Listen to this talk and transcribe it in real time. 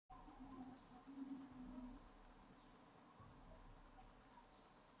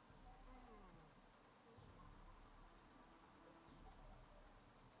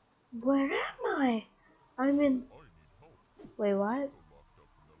Where am I? I'm in. Wait, what?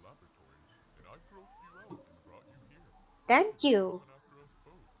 Thank you.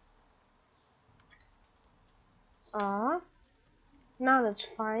 Ah, now let's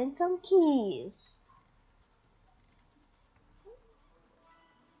find some keys.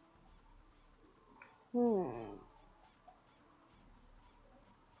 Hmm.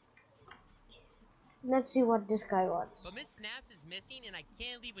 Let's see what this guy wants. But Miss Snaps is missing and I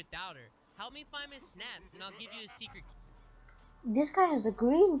can't leave without her. Help me find Miss Snaps and I'll give you a secret key. This guy has the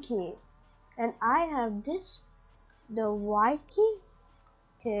green key, and I have this, the white key.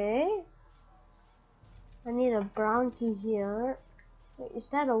 Okay. I need a brown key here. Wait, is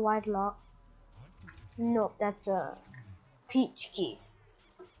that a white lock? No, that's a peach key.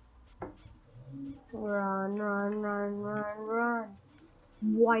 Run, run, run, run, run.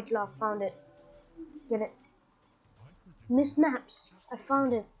 White lock, found it. Get it. Miss Snaps, I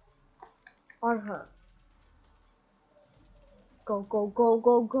found it. On her. Go, go, go,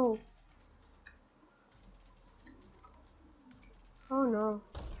 go, go. Oh no.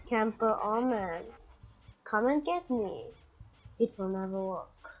 Camper, oh man. Come and get me. It will never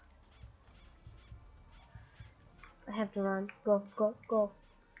work. I have to run. Go, go, go.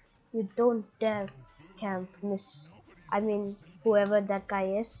 You don't dare camp, miss. I mean, whoever that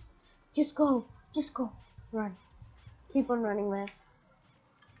guy is. Just go. Just go. Run. Keep on running, man.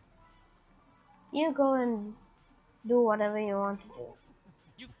 You go and do whatever you want to do.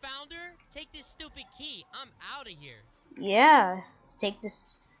 You found her? Take this stupid key. I'm out of here. Yeah. Take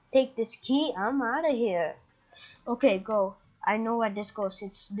this key. I'm out of here. Okay, go. I know where this goes.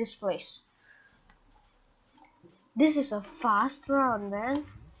 It's this place. This is a fast run, man.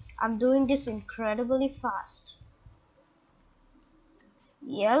 I'm doing this incredibly fast.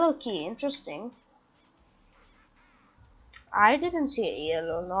 Yellow key, interesting. I didn't see a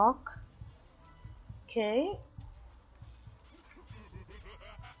yellow lock. Okay.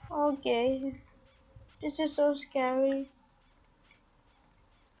 Okay. This is so scary.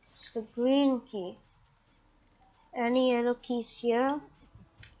 It's the green key. Any yellow keys here?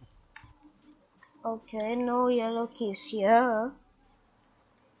 Okay, no yellow keys here.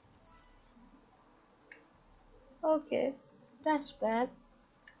 Okay, that's bad.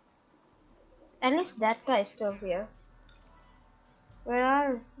 At least that guy is still here.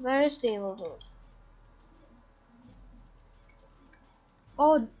 Where is the evil dude?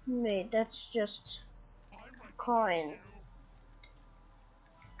 Oh wait, that's just coin.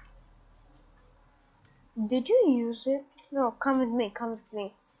 Did you use it? No, come with me, come with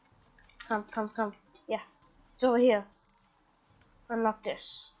me. Come, come, come. Yeah, it's over here. Unlock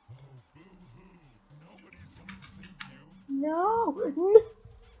this. No!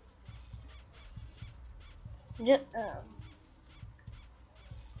 Just,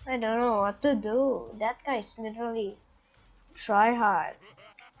 I don't know what to do. That guy's literally try hard.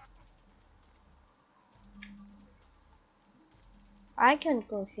 I can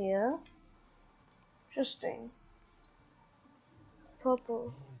go here. Interesting.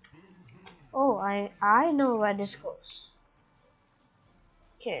 Purple. Oh, I know where this goes.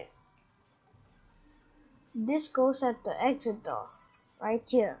 Okay. This goes at the exit door. Right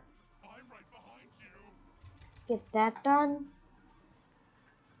here. Get that done.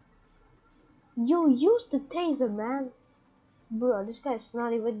 You use the taser, man. Bro, this guy's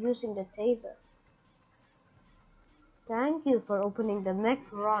not even using the taser. Thank you for opening the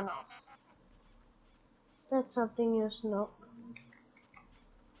McDonald's. Is that something you snoop?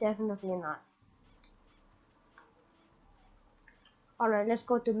 Definitely not. Alright, let's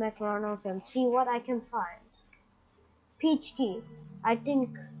go to McDonald's and see what I can find. Peach key. I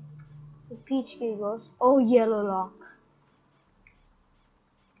think the peach key goes. Oh, yellow lock.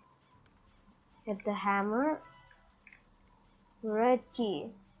 Get the hammer. Red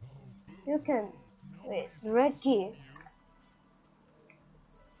key. You can. Wait, red key.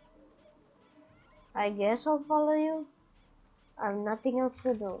 I guess I'll follow you. I have nothing else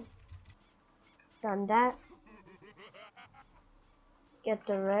to do. Done that. Get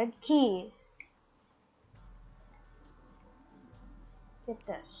the red key. Get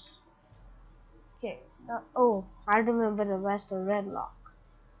this. Okay. Oh, I remember the where's the red lock.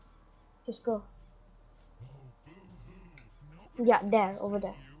 Just go. Yeah, there, over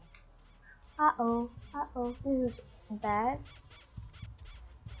there. Uh-oh, uh-oh, this is bad.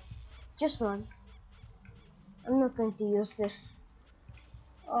 Just run. I'm not going to use this.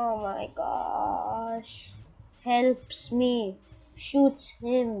 Oh my gosh. Helps me. Shoots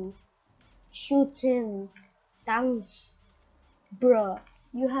him. Shoots him. Thanks. Bruh,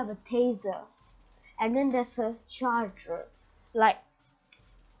 you have a taser. And then there's a charger. Like,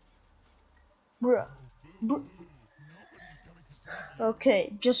 Bruh.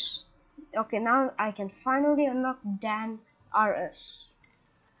 Okay, okay, now I can finally unlock Dan RS.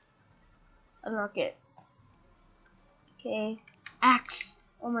 Unlock it. Okay. Axe.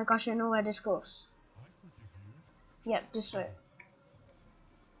 Oh my gosh, I know where this goes. Yep, this way.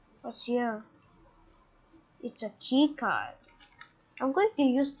 What's here? It's a key card. I'm going to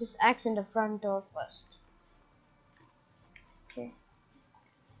use this axe in the front door first. Okay.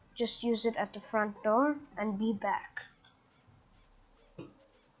 Just use it at the front door and be back.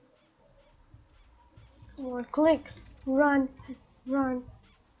 Come on, click. Run. Run.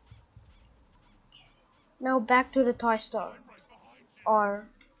 Now back to the toy store. Or...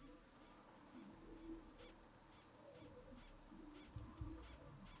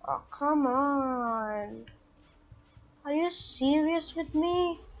 oh, come on. Are you serious with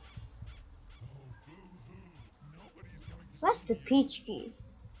me? Where's the peach key?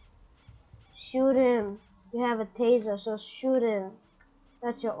 Shoot him. You have a taser, so shoot him.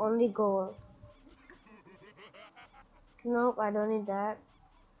 That's your only goal. Nope, I don't need that.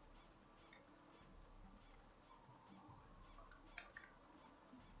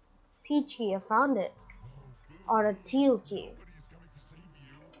 Peach key, I found it. Or a teal key.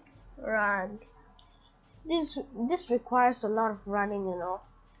 Run. This requires a lot of running, you know.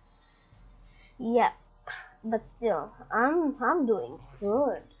 Yep, but still, I'm doing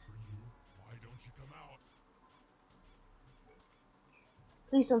good.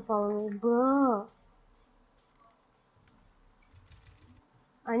 Please don't follow me, bro.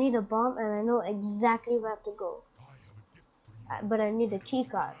 I need a bomb and I know exactly where to go. But I need a key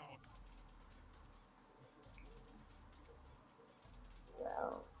card.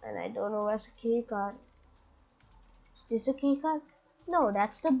 Well, and I don't know where's the key card. Is this a key card? No,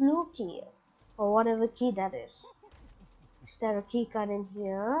 that's the blue key. Or whatever key that is. Is there a key card in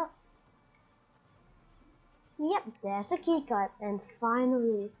here? Yep, there's a key card. And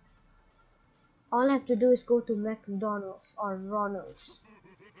finally, all I have to do is go to McDonald's or Ronald's.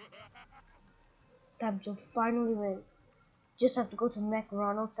 Time to finally win. Just have to go to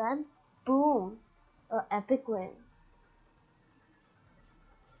McDonald's and boom, a epic win.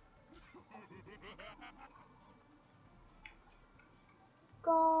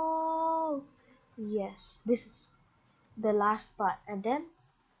 Go! Yes, this is the last part, and then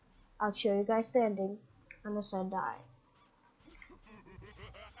I'll show you guys the ending unless I die.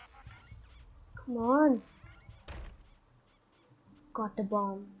 Come on! Got the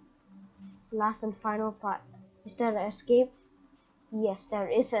bomb. Last and final part. Is there an escape? Yes, there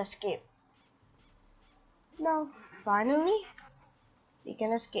is an escape. No, finally we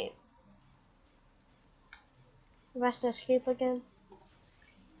can escape. Where's the escape again?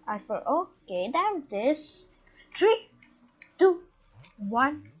 Okay, there it is. 3, 2,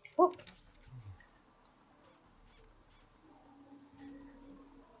 1. Oh.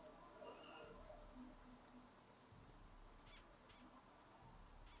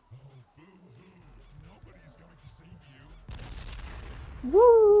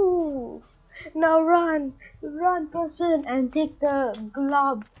 Woo! Now run, person, and take the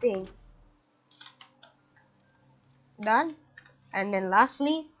glob thing. Done. And then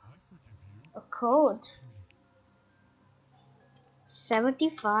lastly, a code.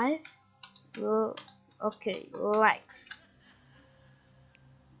 75. Okay, likes.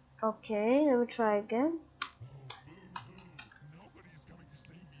 Okay, let me try again.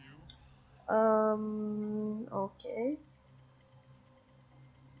 Okay.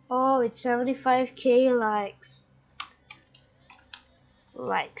 Oh, it's 75k likes.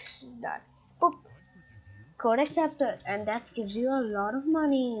 Done. Boop. Code accepted, and that gives you a lot of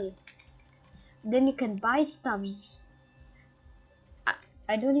money. Then you can buy stuffs.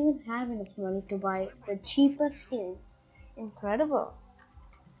 I don't even have enough money to buy the cheapest skin. Incredible.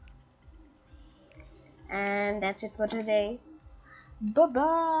 And that's it for today. Bye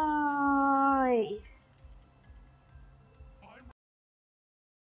bye.